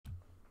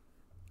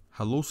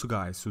Hello, so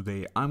guys,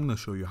 today I'm gonna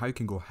show you how you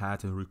can go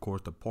ahead and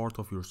record a part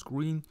of your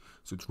screen.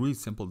 So it's really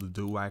simple to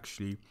do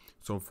actually.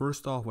 So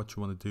first off, what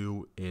you want to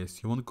do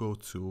is you want to go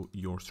to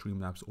your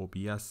Streamlabs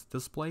OBS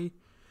display,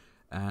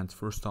 and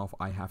first off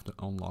I have to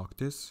unlock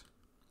this.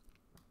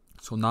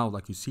 So now,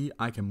 like you see,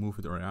 I can move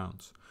it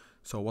around.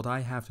 So what I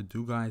have to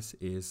do, guys,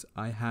 is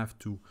I have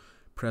to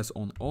press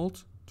on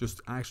Alt. Just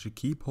actually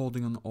keep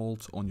holding on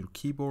Alt on your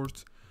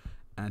keyboard,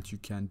 and you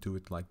can do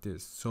it like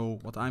this. So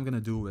what I'm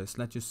gonna do is,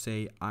 let's just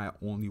say I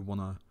only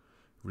wanna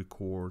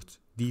record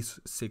these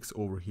 6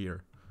 over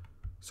here.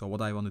 So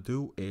what I want to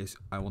do is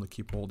I want to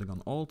keep holding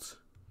on Alt,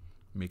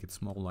 make it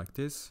small like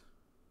this,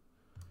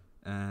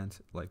 and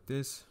like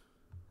this,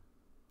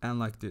 and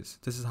like this.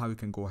 This is how you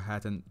can go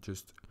ahead and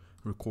just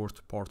record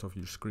part of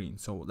your screen.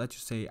 So let's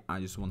just say I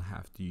just want to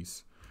have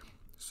these.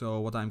 So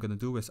what I'm gonna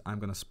do is I'm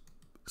gonna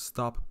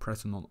stop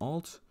pressing on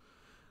Alt.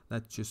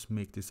 Let's just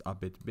make this a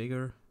bit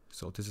bigger.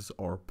 So this is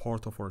our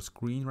part of our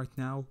screen right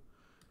now,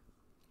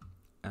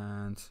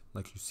 and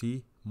like you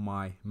see,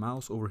 my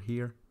mouse over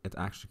here, it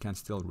actually can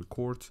still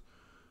record,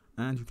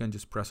 and you can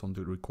just press on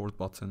the record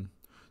button.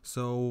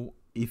 So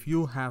if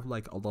you have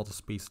like a lot of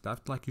space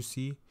left, like you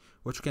see,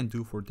 what you can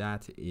do for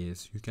that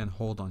is you can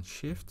hold on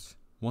Shift.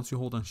 Once you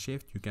hold on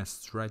Shift, you can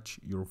stretch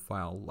your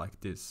file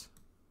like this,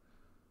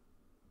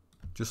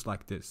 just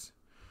like this.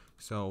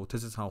 So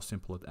this is how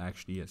simple it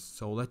actually is.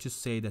 So let's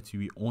just say that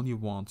we only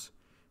want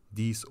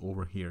these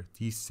over here,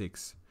 these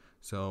 6.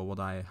 So what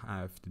I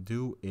have to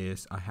do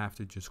is I have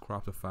to just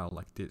crop the file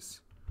like this.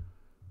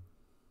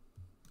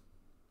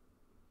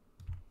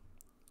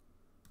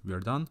 We are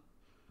done.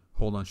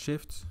 Hold on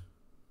Shift,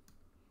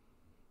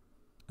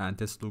 and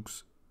this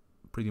looks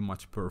pretty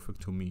much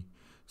perfect to me.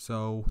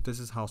 So this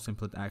is how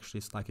simple it actually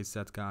is, like I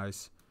said,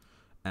 guys,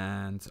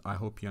 and I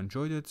hope you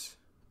enjoyed it.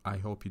 I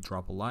hope you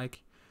drop a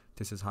like.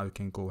 This is how you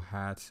can go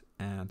ahead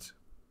and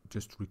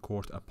just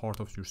record a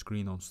part of your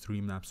screen on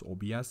Streamlabs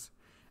OBS.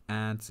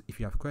 And if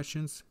you have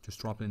questions,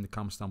 just drop it in the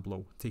comments down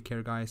below. Take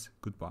care, guys.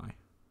 Goodbye.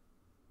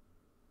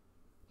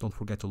 Don't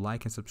forget to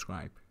like and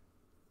subscribe.